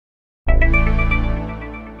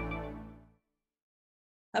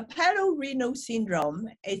Hepatorenal syndrome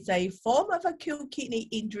is a form of acute kidney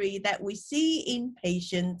injury that we see in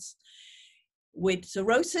patients with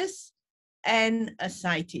cirrhosis and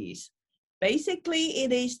ascites. Basically,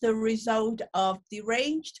 it is the result of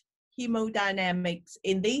deranged hemodynamics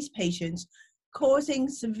in these patients, causing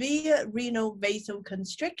severe renal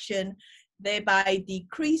vasoconstriction, thereby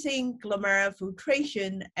decreasing glomerular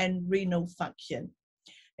filtration and renal function.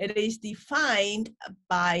 It is defined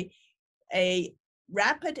by a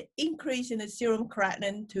rapid increase in the serum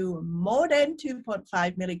creatinine to more than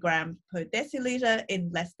 2.5 milligrams per deciliter in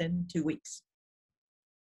less than 2 weeks.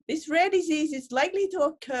 This rare disease is likely to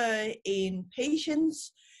occur in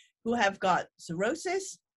patients who have got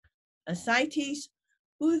cirrhosis, ascites,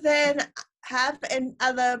 who then have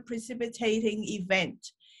another precipitating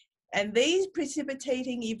event. And these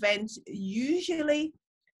precipitating events usually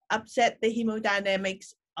upset the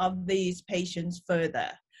hemodynamics of these patients further.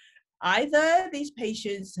 Either these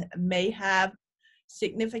patients may have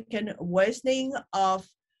significant worsening of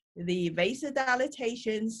the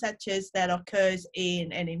vasodilatation, such as that occurs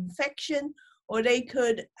in an infection, or they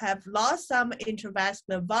could have lost some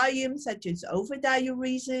intravascular volume, such as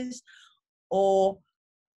over-diuresis, or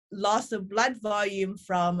loss of blood volume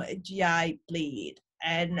from GI bleed,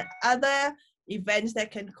 and other events that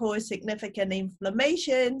can cause significant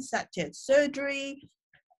inflammation, such as surgery,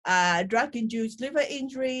 drug-induced liver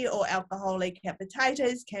injury, or alcoholic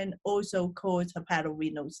hepatitis can also cause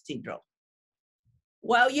hepatorenal syndrome.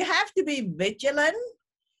 Well, you have to be vigilant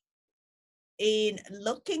in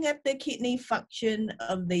looking at the kidney function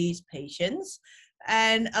of these patients.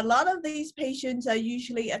 And a lot of these patients are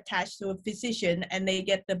usually attached to a physician and they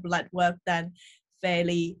get the blood work done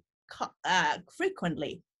fairly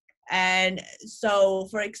frequently. And so,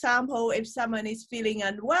 for example, if someone is feeling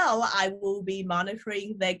unwell, I will be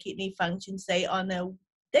monitoring their kidney function, say, on a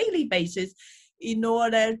daily basis in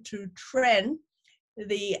order to trend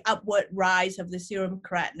the upward rise of the serum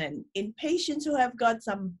creatinine. In patients who have got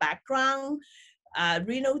some background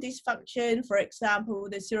renal dysfunction, for example,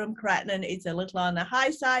 the serum creatinine is a little on the high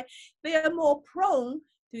side, they are more prone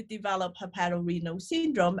to develop hepatorenal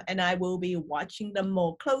syndrome, and I will be watching them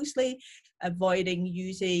more closely, avoiding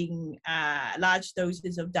using large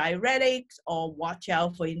doses of diuretics or watch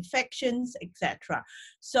out for infections, etc.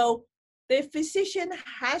 So the physician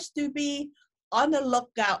has to be on the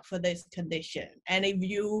lookout for this condition. And if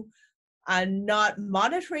you are not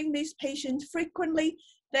monitoring these patients frequently,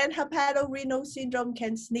 then hepatorenal syndrome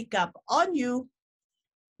can sneak up on you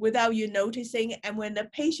without you noticing. And when the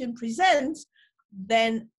patient presents,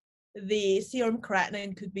 then the serum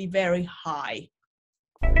creatinine could be very high.